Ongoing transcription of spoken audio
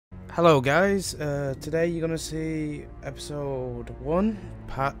Hello guys, today you're gonna see episode 1,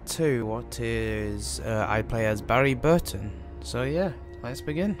 part 2, what is, I play as Barry Burton. So yeah, let's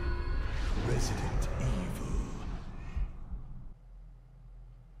begin. Resident Evil.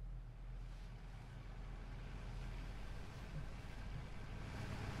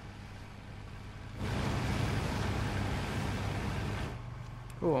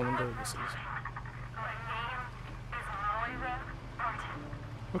 Oh, I wonder what this is.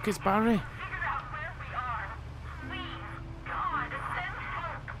 Look, it's Barry.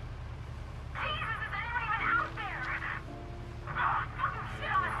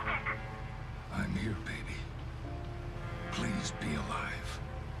 I'm here, baby. Please be alive.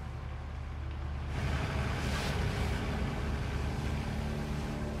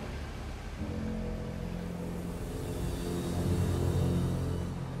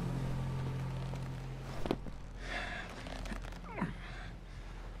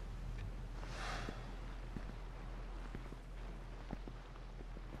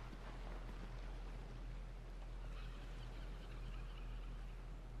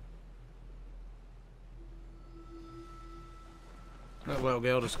 That little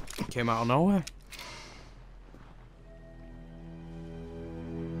girl just came out of nowhere.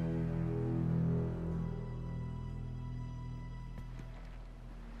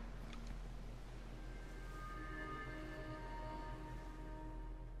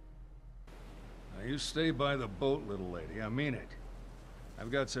 Now you stay by the boat, little lady. I mean it.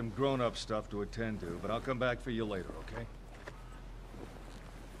 I've got some grown-up stuff to attend to, but I'll come back for you later, okay?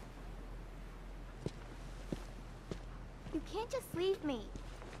 You can't just leave me.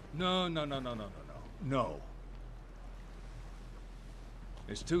 No. No.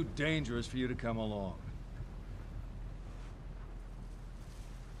 It's too dangerous for you to come along.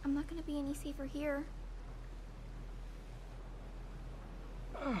 I'm not gonna be any safer here.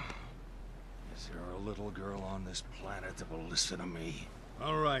 Is there a little girl on this planet that will listen to me?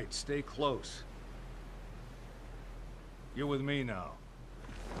 All right, stay close. You're with me now.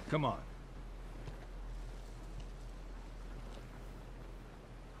 Come on.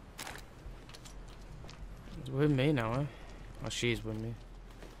 It's with me now, eh? Oh, she's with me.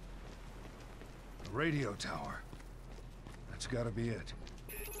 The radio tower. That's gotta be it.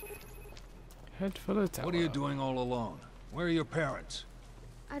 Head for the tower. What are you doing all alone? Where are your parents?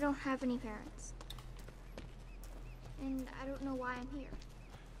 I don't have any parents. And I don't know why I'm here.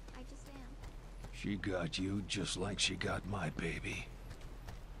 I just am. She got you just like she got my baby.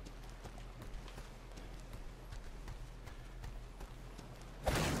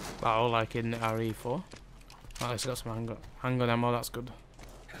 Oh, like in RE4. Oh, it's got some handgun ammo, that's good.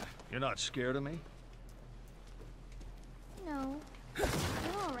 You're not scared of me? No.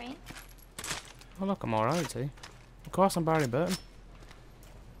 I'm alright. Oh look, I'm alright, see? Of course I'm Barry Burton.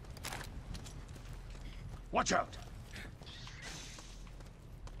 Watch out!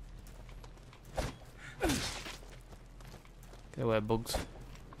 Get away, bugs.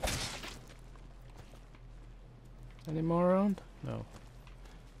 Any more around? No.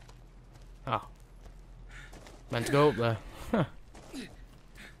 Ah. Meant to go up there. Huh.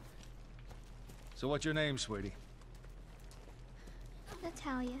 So what's your name, sweetie?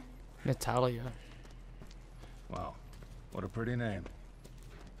 Natalia. Natalia. Wow, what a pretty name.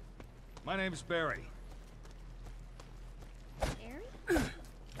 My name's Barry. Barry?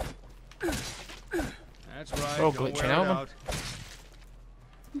 That's right, Oh, don't glitching wear it out. out.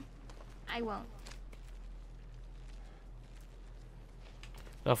 I won't.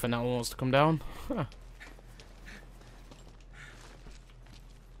 I think that one wants to come down. Huh.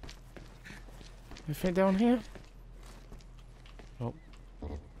 Anything down here? Oh.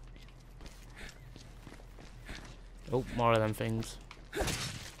 Oh, more of them things.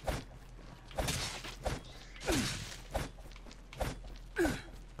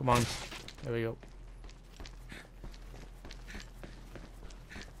 Come on. There we go.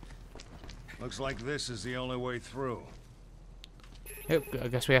 Looks like this is the only way through. Yep, I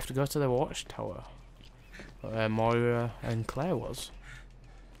guess we have to go to the watchtower. Where Moira and Claire was.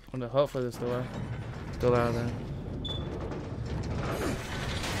 Wonder, hopefully they're still out there.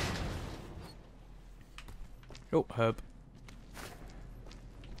 Oh, herb.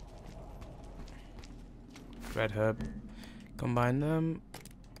 Red herb. Combine them.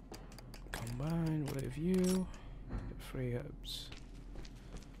 Combine with you. Get 3 herbs.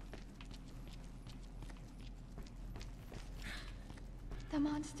 The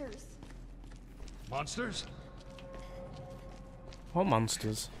monsters. Monsters? What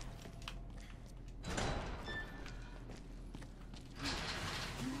monsters?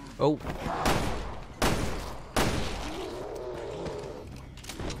 Oh.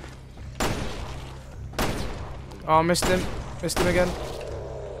 Oh, I missed him. Missed him again.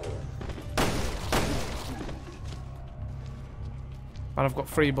 And I've got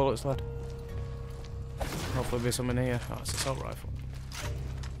 3 bullets left. Hopefully there'll be some in here. Oh, it's an assault rifle.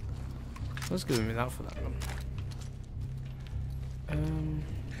 What's giving me that for that gun?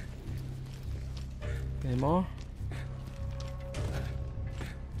 Any more?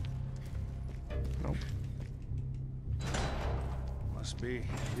 Nope. Must be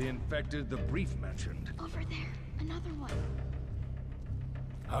the infected the brief mentioned. Over there. Another one.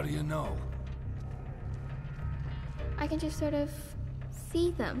 How do you know? I can just sort of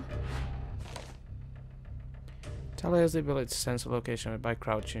see them. Talia has the ability to sense a location by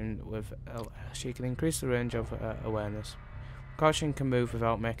crouching with L. She can increase the range of awareness. Crouching can move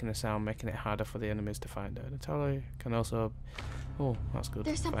without making a sound, making it harder for the enemies to find her. Talia can also... Oh, that's good.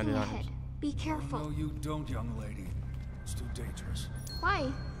 There's something Finding ahead. Be careful. No, you don't, young lady. It's too dangerous.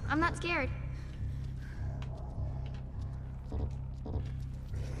 Why? I'm not scared.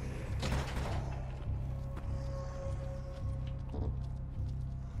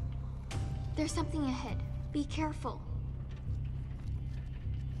 There's something ahead. Be careful.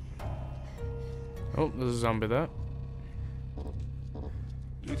 Oh, there's a zombie there.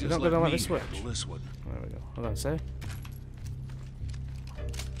 You just not let gonna let me me switch. handle this one. There we go. Hold on, say.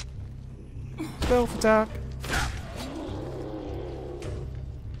 Stealth attack.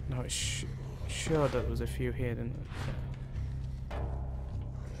 No, it's sure that there was a few here, didn't it?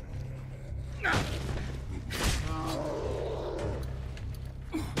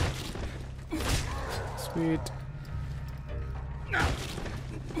 Sweet.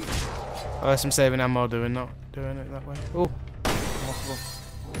 Oh, there's some saving ammo doing it that way. Oh, possible.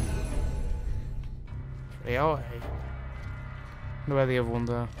 308. Wonder where the other ones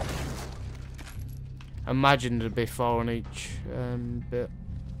are. Imagine there'd be 4 on each bit.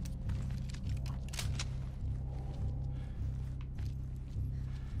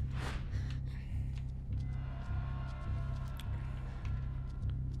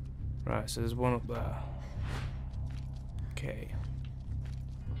 Right, so there's one up there. Okay.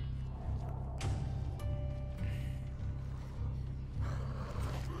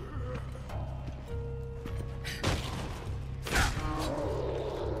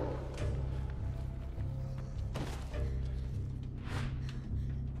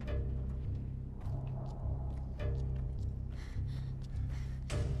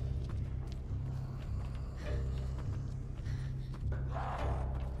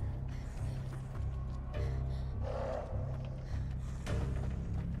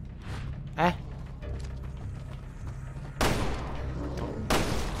 Eh?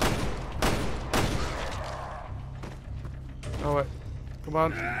 Oh wait, come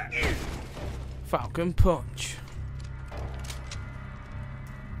on. Falcon punch.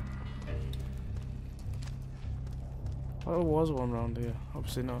 Oh, there was one round here.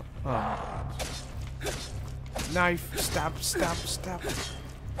 Obviously not. Oh. Knife, stab, stab, stab.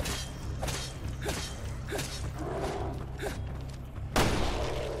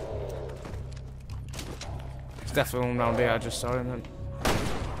 It's definitely one round here, I just saw him then.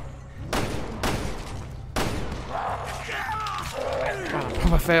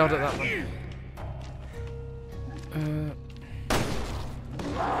 Oh, I failed at that one.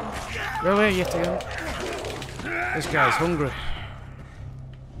 Really, yet again? This guy's hungry.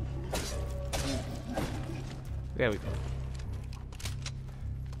 There we go.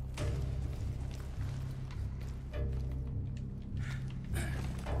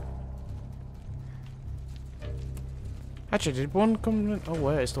 Actually, did one come in? Oh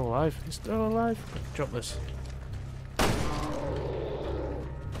wait, it's still alive. It's still alive. Drop this.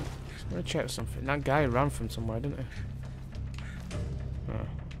 Just want to check something. That guy ran from somewhere, didn't he? Oh.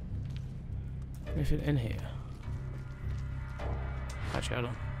 Anything in here? Actually, hold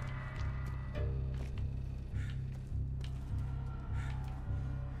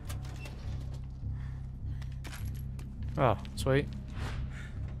on. Oh, sweet.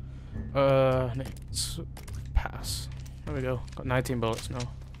 Next pass. There we go. Got 19 bullets now.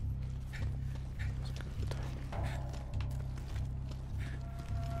 That's good.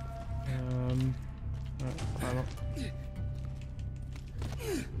 Right, climb up.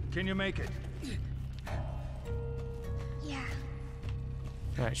 Can you make it? Yeah.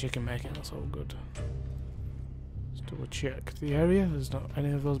 Right, she can make it. That's all good. Let's double check the area. There's not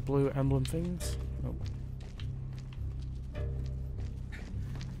any of those blue emblem things. Nope.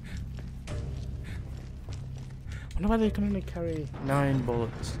 I wonder why they can only carry 9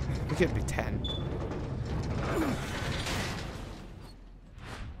 bullets. I think it'd be 10.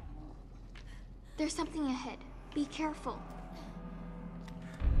 There's something ahead. Be careful.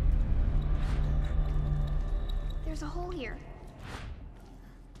 there's a hole here.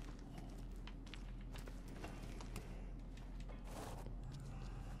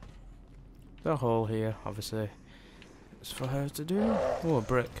 The hole here, obviously. It's for her to do. Oh, a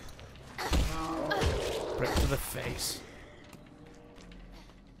brick. Brick to the face.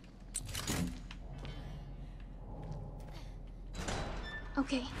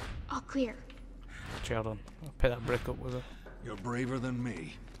 Okay, all clear. Child on. I'll pick that brick up with her. You're braver than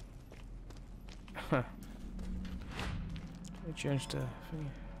me. Huh. I changed her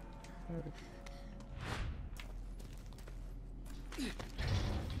thing.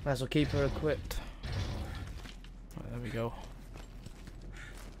 Might as well keep her equipped. Right, there we go.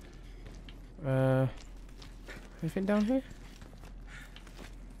 Anything down here?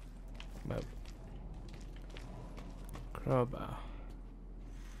 No. Crowbar.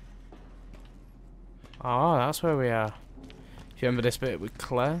 Oh, that's where we are. If you remember this bit with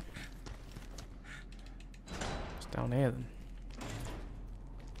Claire? It's down here then.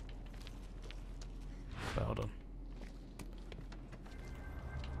 Well done.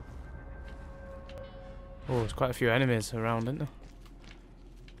 Oh, there's quite a few enemies around, isn't there?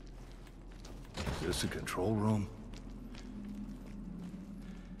 Is this a control room?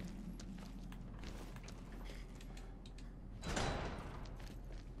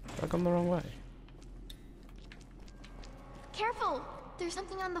 Have I gone the wrong way? Careful! There's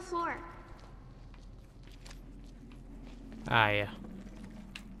something on the floor. Ah, yeah.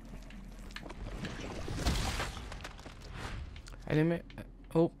 Enemy.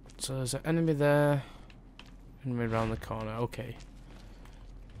 Oh, so there's an enemy there. Enemy around the corner. Okay.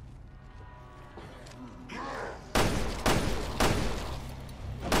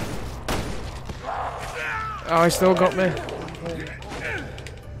 Oh, he still got me.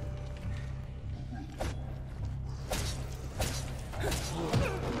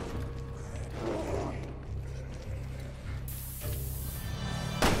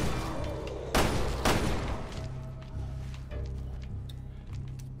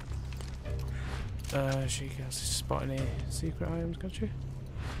 She has spot any secret items, got you?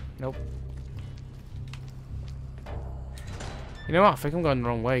 Nope. You know what? I think I'm going the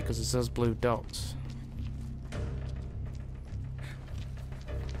wrong way because it says blue dots.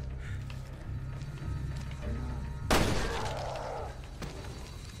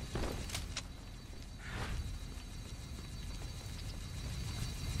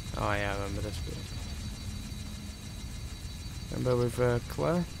 Oh yeah, I remember this bit. Remember with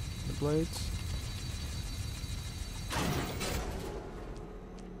Claire, the blades?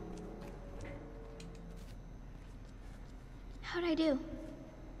 How'd I do?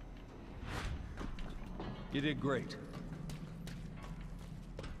 You did great.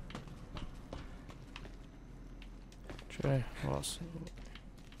 True.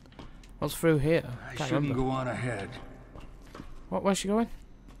 What's through here? I Can't shouldn't remember. go on ahead. What? Where's she going?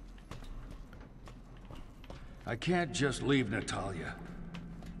 I can't just leave Natalia.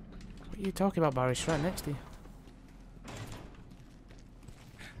 What are you talking about, Barry? She's right next to you.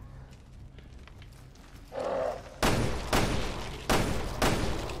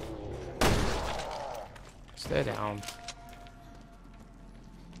 Stay down.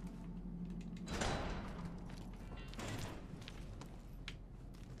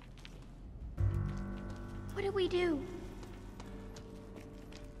 What do we do?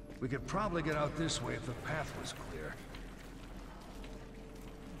 We could probably get out this way if the path was clear.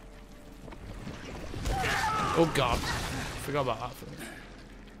 Oh god. Forgot about that thing.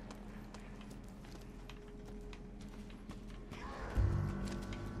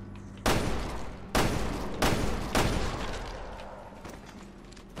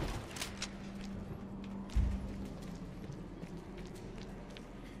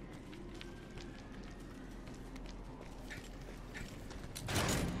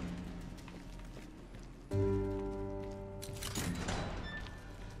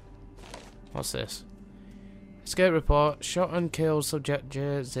 What's this? Escape report. Shot and killed subject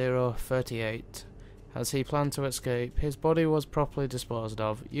J038. As he planned to escape, his body was properly disposed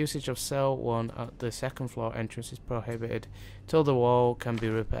of. Usage of cell 1 at the second floor entrance is prohibited till the wall can be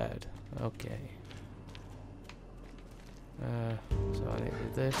repaired. Okay. So I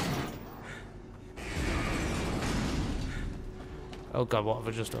need this. Oh god, what have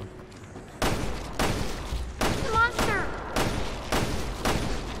I just done? Monster!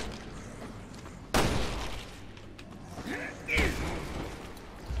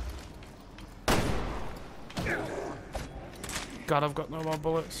 God, I've got no more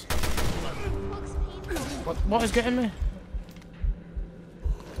bullets. Looks painful. What is getting me?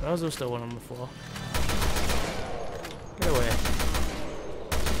 There's still one on the floor. Get away.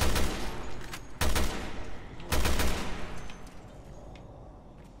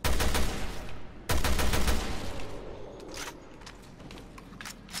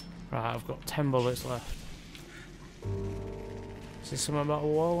 got 10 bullets left. Is there something about a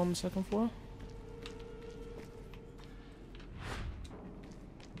wall on the second floor?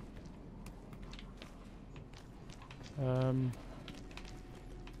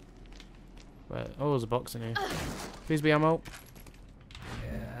 Wait, oh, there's a box in here. Please be ammo.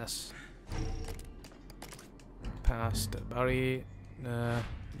 Yes. Past Barry.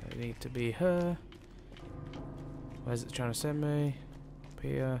 It need to be her. Where's it trying to send me? Up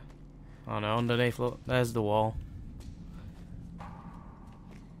here. Oh no, underneath, look, there's the wall.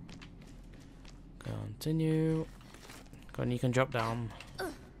 Continue. Go on, you can drop down.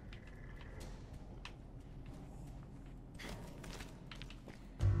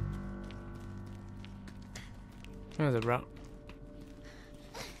 There's a rat.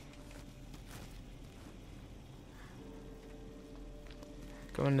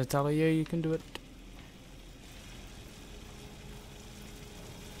 Go on, Natalia, you can do it.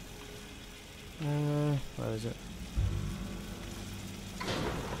 Where is it?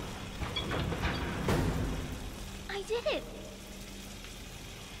 I did it.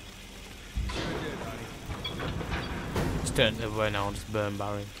 Just turn it the other way now and just burn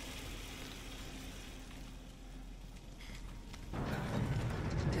Barry.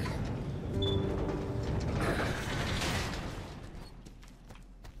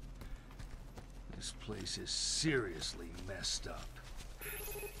 This place is seriously messed up.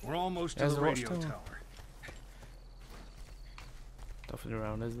 We're almost to There's the the radio watchtower. tower. Nothing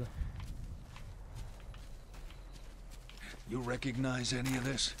around, is there? You recognize any of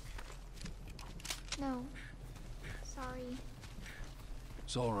this? No. Sorry.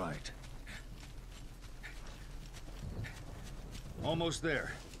 It's all right. Almost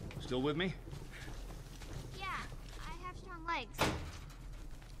there. Still with me? Yeah, I have strong legs.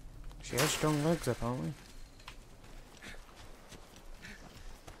 She has strong legs, apparently.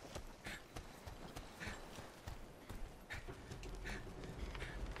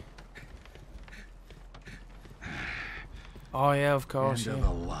 Oh yeah, of course. End Yeah. of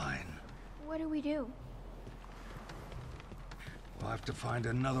the line. What do we do? We'll have to find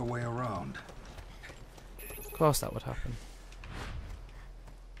another way around. Of course that would happen.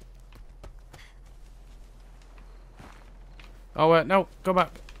 Oh wait, no, go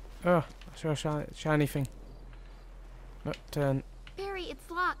back. Oh, I saw a shiny thing. No, turn. Barry,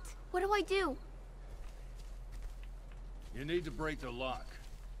 it's locked. What do I do? You need to break the lock.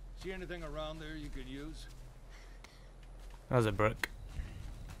 See anything around there you could use? There's a brick.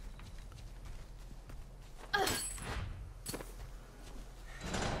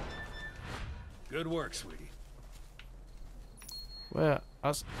 Good work, sweetie. Where?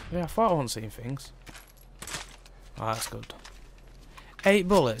 Yeah, I thought I wasn't seeing things. Oh, that's good. 8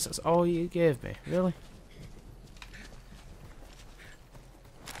 bullets, that's all you gave me? Really?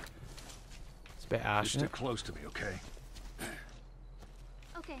 It's a bit harsh, Just isn't stick it? close to me, okay?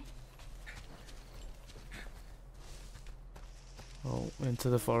 Okay. Oh, into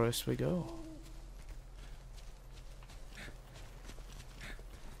the forest we go.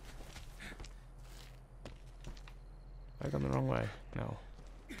 Have I gone the wrong way? No.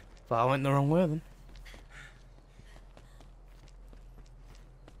 But I went the wrong way then.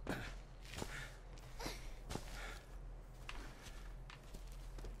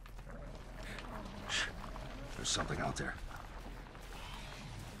 There's something out there.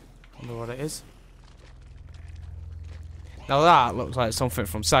 Wonder what it is. Now that looks like something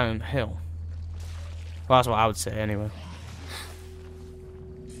from Silent Hill. Well, that's what I would say anyway.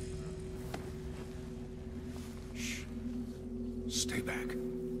 Shh. Stay back.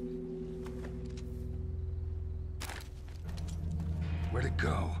 Where'd it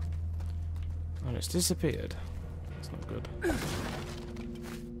go? And it's disappeared. That's not good.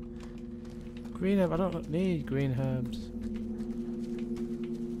 Green herb, I don't need green herbs.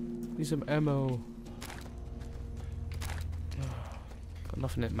 Need some ammo. Got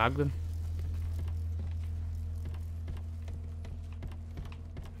nothing in Magnum.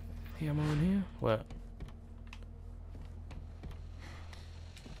 Any ammo in here? Where?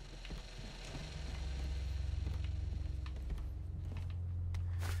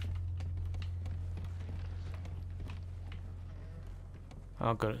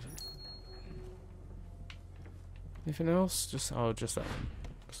 Oh, good. Anything else? Just that one. Just that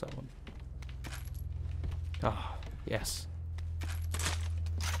one. Ah, yes.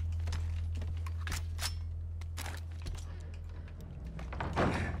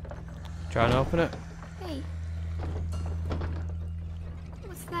 Try and open it. Hey.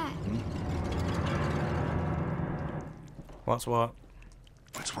 What's that? What's what?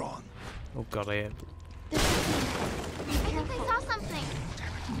 What's wrong? Oh god, I hate. I think I saw something.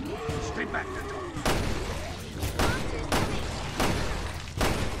 Stay back, Natalia. Monster's coming!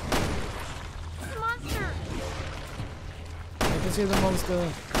 It's a monster! I can see the monster.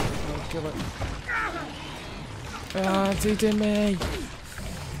 I'll kill it. Ah, it's eating me!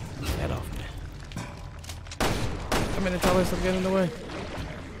 Get off me. Come in, Natalia, stop getting in the way.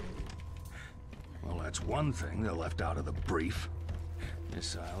 Well, that's one thing they left out of the brief.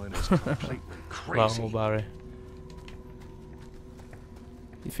 This island is completely Well, crazy. Barry.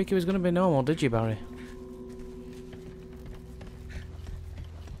 You think it was going to be normal, did you, Barry?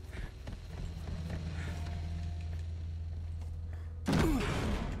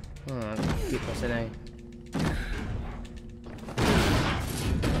 Keep pressing A.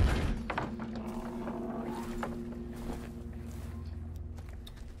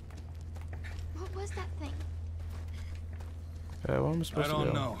 What was that thing? What am I I supposed to do?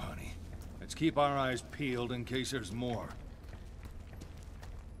 don't know, honey. Let's keep our eyes peeled in case there's more.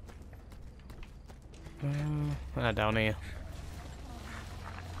 Down here.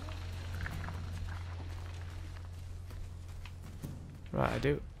 Right, I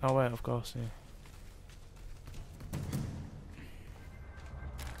do. Oh wait, of course, yeah.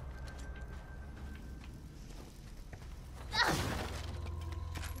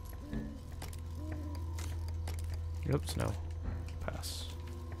 Oops, no. Pass.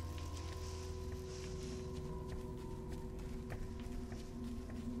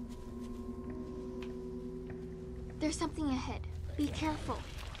 There's something ahead. Be careful.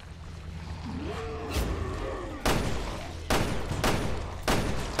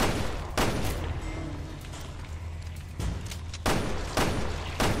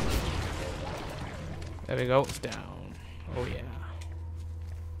 There we go, it's down. Oh yeah.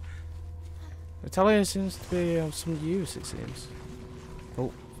 Natalia seems to be of some use, it seems.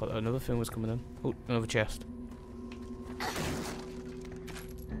 Oh, thought another thing was coming in. Oh, another chest.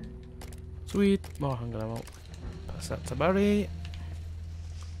 Sweet. More hang on, out. Pass that to Barry.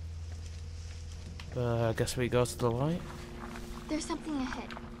 I guess we go to the light. There's something ahead.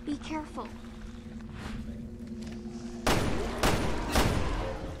 Be careful.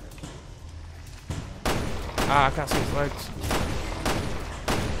 Ah, I can't see his legs.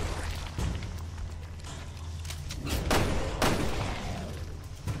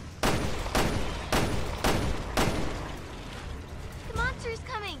 The monster's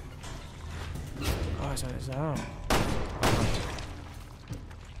coming! Oh, it's on its arm.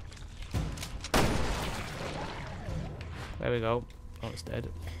 There we go. Oh, it's dead.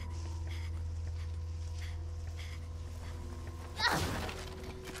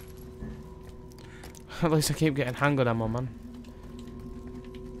 At least I keep getting handgun ammo, man.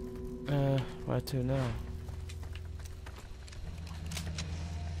 Where to now?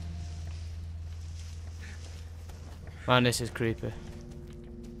 Man, this is creepy.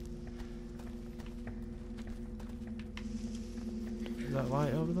 Is that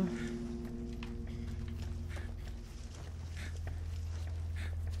light over there?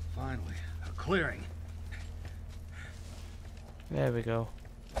 Finally, a clearing. There we go.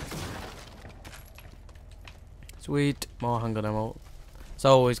 Sweet, more handgun ammo. It's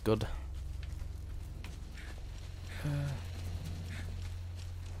always good.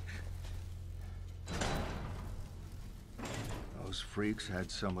 Those freaks had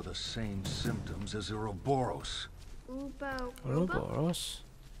some of the same symptoms as Ouroboros. Ouroboros?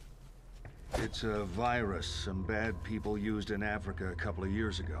 It's a virus some bad people used in Africa a couple of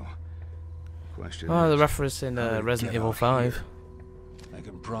years ago. Question Oh, the is, reference in how to Resident get Evil out 5. here. I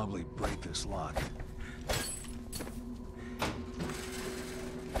can probably break this lock.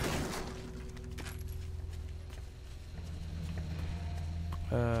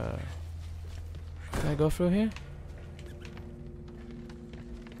 Can I go through here?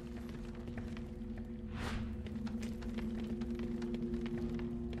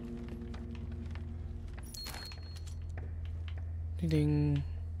 Ding ding.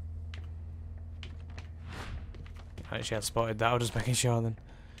 Actually, I spotted that. I was just making sure then.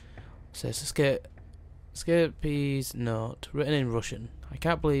 So it's escapee's note, written in Russian. I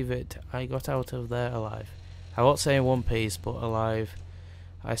can't believe it. I got out of there alive. I won't say in one piece, but alive.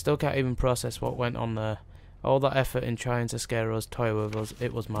 I still can't even process what went on there. All that effort in trying to scare us, toy with us,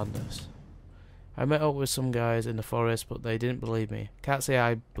 it was madness. I met up with some guys in the forest, but they didn't believe me. Can't say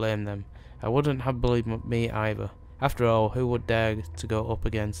I blame them. I wouldn't have believed me either. After all, who would dare to go up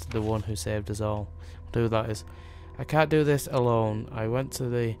against the one who saved us all? Who that is. I can't do this alone. I went to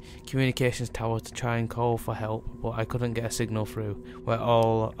the communications tower to try and call for help, but I couldn't get a signal through. We're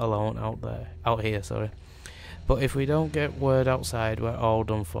all alone out here. But if we don't get word outside, we're all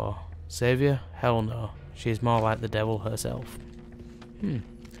done for. Savior? Hell no. She's more like the devil herself.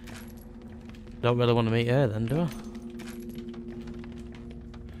 Don't really want to meet her then, do I?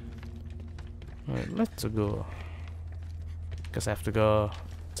 Right, let's go. Guess I have to go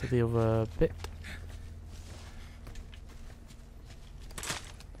to the other bit.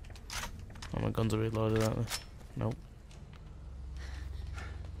 Oh, my guns are reloaded, aren't they? Nope.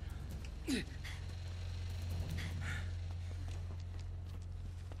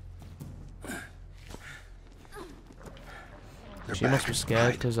 She must be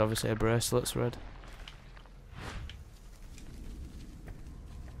scared because obviously her bracelet's red.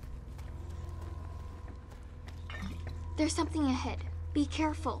 There's something ahead. Be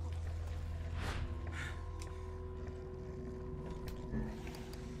careful.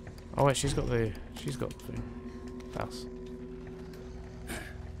 Oh wait, she's got the thing. Pass.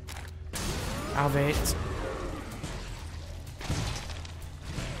 Have it.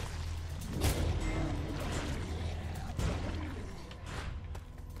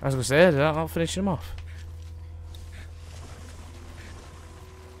 I was gonna say, I'll finish him off.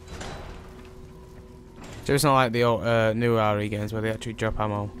 So it's not like the old, new RE games where they actually drop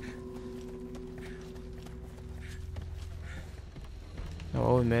ammo. Oh,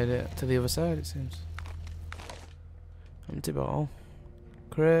 well, we made it to the other side, it seems. Empty bottle.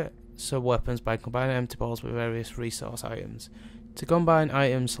 Create sub-weapons by combining empty bottles with various resource items. To combine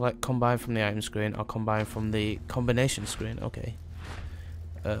items, select combine from the item screen or combine from the combination screen. Okay.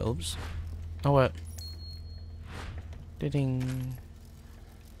 Oops. Oh wait. Ding.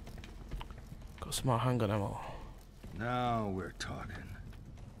 Got some more handgun ammo. Now we're talking.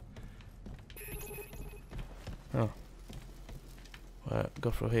 Oh. Wait, go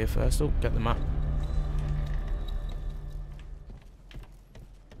through here first. Oh, get the map.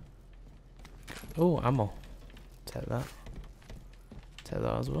 Oh, ammo. Take that. Take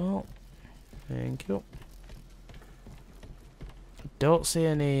that as well. Thank you. Don't see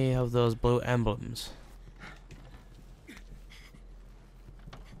any of those blue emblems.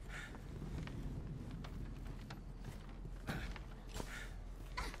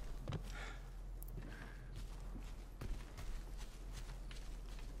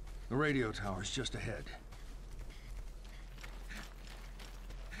 The radio tower's just ahead.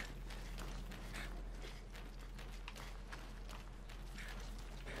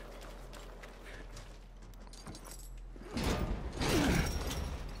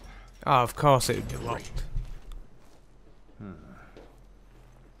 Oh, of course it would be locked.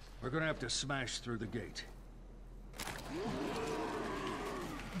 We're gonna have to smash through the gate.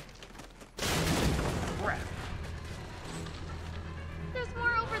 Crap. There's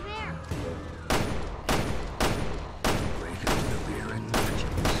more over there. We're in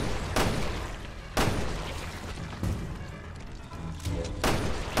emergency.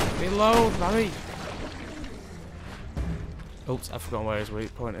 Reload, Barry! Oops, I've forgotten where his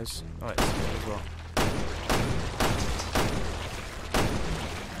weak point is. Oh, it's here as well.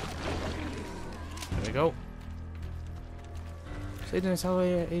 There we go. Seed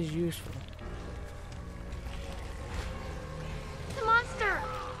Natalia is useful. The monster!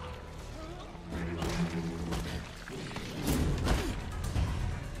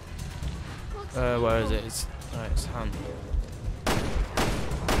 Where is it? It's hand.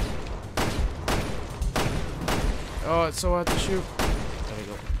 Oh, it's so hard to shoot. There we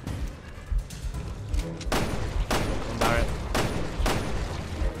go. Come Barrett.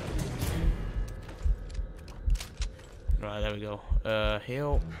 Right, there we go.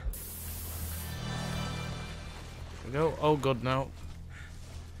 Heal. There we go. Oh, good now.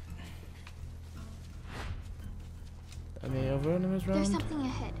 Any other enemies around? There's something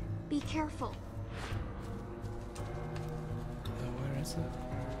ahead. Be careful. Where is it?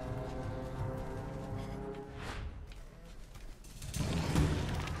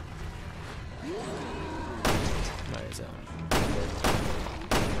 Where is it?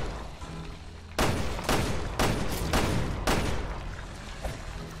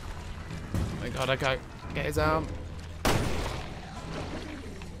 Oh my god, I can't get his arm.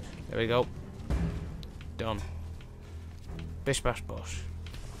 There we go. Done. Bish bash bosh.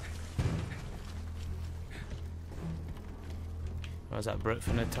 Where's that Brit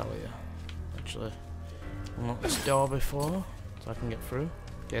for Natalia? Actually, unlock this door before, so I can get through.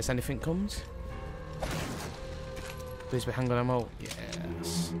 In case anything comes. Please be handgun ammo.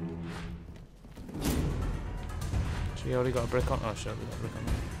 Yes. She already got a brick on. Oh, she already got a brick on.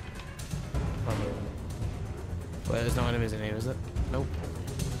 Probably. Wait, there's no enemies in here, is it? Nope.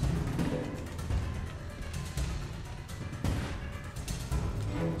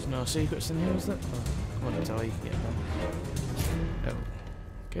 There's no secrets in here, is there? Oh, come on, Natalia, you can get them. Oh.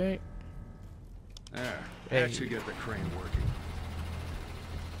 Okay. There. Hey. That should get the crane working.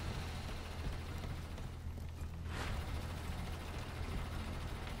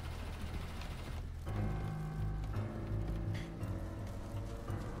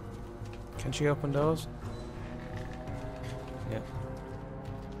 Can she open doors? Yeah.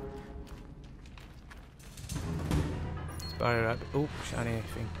 It's Barry right. Oh, shiny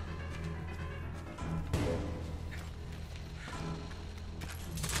thing.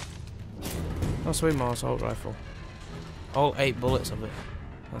 Oh, sweet more assault rifle. All 8 bullets of it.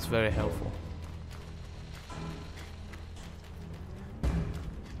 That's very helpful.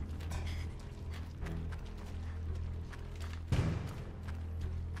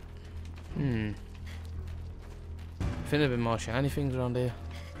 I think there'd be more shiny things around here.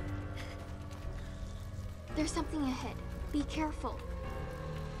 There's something ahead. Be careful.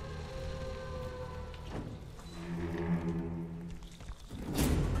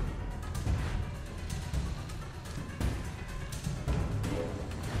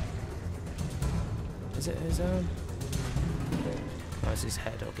 Is it his own? Oh, it's his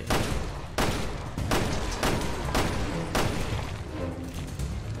head, okay.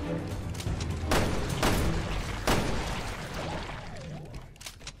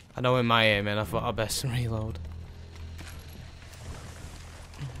 I know in my aim, and I thought I'd best reload.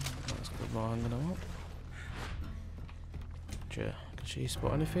 That's good more hanging out. Can she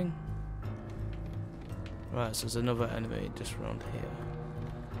spot anything? Right, so there's another enemy just around here.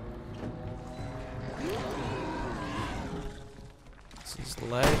 This is the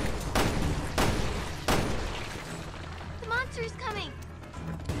leg. The monster's coming.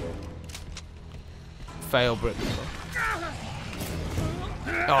 Fail brick.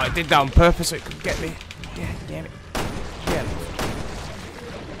 Oh, I did that on purpose so it could get me. Yeah, damn it. Get it.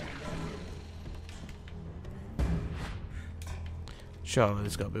 Surely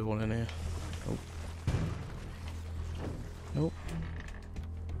there's got to be one in here. Nope. Nope.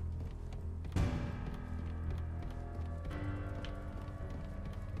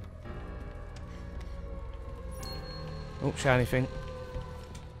 Oh, shiny thing.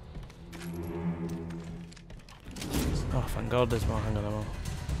 Oh, thank God there's more hanging ammo.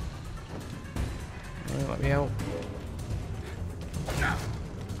 Right, let me out.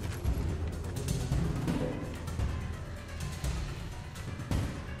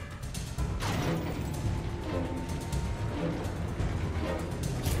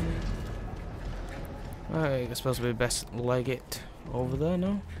 Right, it's supposed to be best leg it over there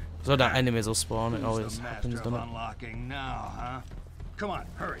now. So that enemies will spawn, it always happens, doesn't it? Unlocking now, huh? Come on,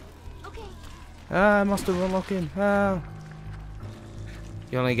 hurry. Okay. Ah, master unlocking. Ah.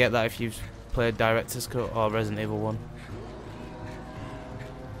 You only get that if you've played Director's Cut or Resident Evil 1.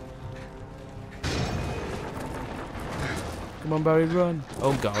 Come on, Barry, run.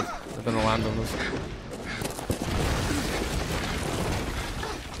 Oh God, they're gonna land on us.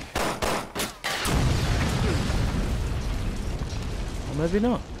 Or maybe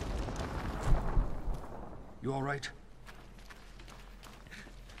not. You all right?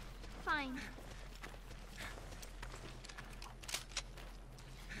 Fine.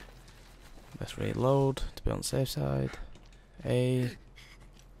 Let's reload to be on the safe side. A.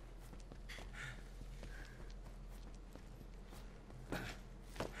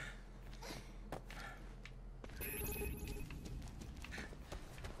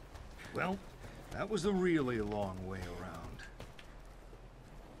 Well, that was a really long way around.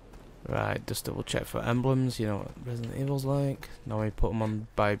 Right, just double check for emblems. You know what Resident Evil's like. Now we put them on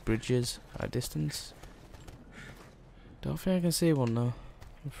by bridges at a distance. Don't think I can see one though.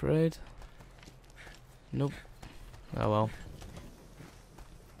 I'm afraid. Nope. Oh well.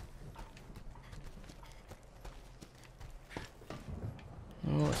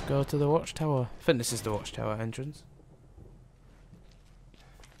 Oh, let's go to the watchtower. I think this is the watchtower entrance.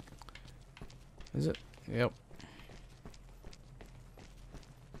 Is it? Yep.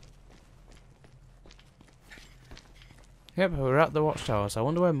 Yep, we're at the watchtower, so I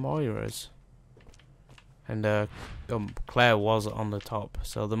wonder where Moira is. And Claire was on the top,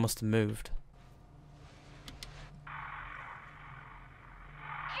 so they must have moved.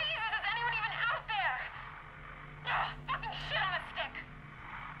 Jesus, is anyone even out there? Ugh, fucking shit on a stick.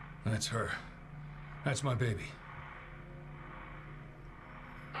 That's her. That's my baby.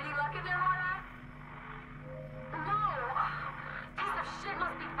 Any luck in there, Moira? No. Piece of shit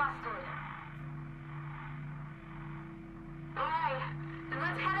must be busted. Alright, then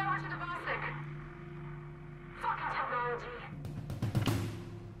let's head over to the Bosic. Fucking technology.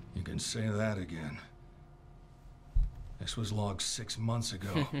 You can say that again. This was logged 6 months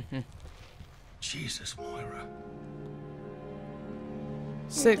ago. Jesus, Moira.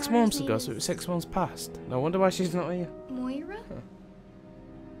 6 months ago, so it was 6 months past. No wonder why she's not here. Moira?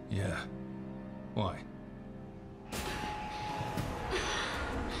 Yeah. Why?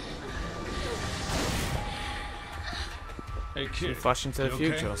 Hey, She kid. flashed into the you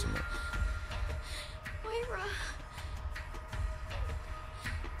future okay? or something.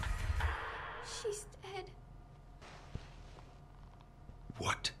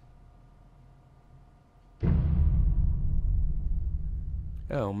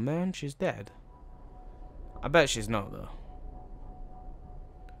 Oh man, she's dead. I bet she's not though.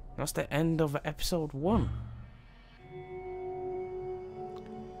 That's the end of episode 1.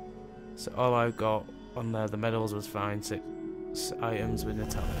 So all I got on there, the medals was fine. 6 items with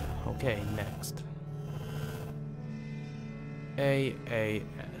Natalia. Okay, next.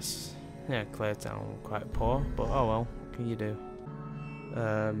 AAS. Yeah, Claytown, quite poor, but oh well, what can you do?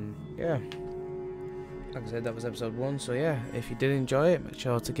 Yeah. Like I said, that was episode 1, so yeah, if you did enjoy it, make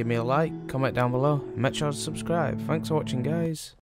sure to give me a like, comment down below, and make sure to subscribe. Thanks for watching, guys.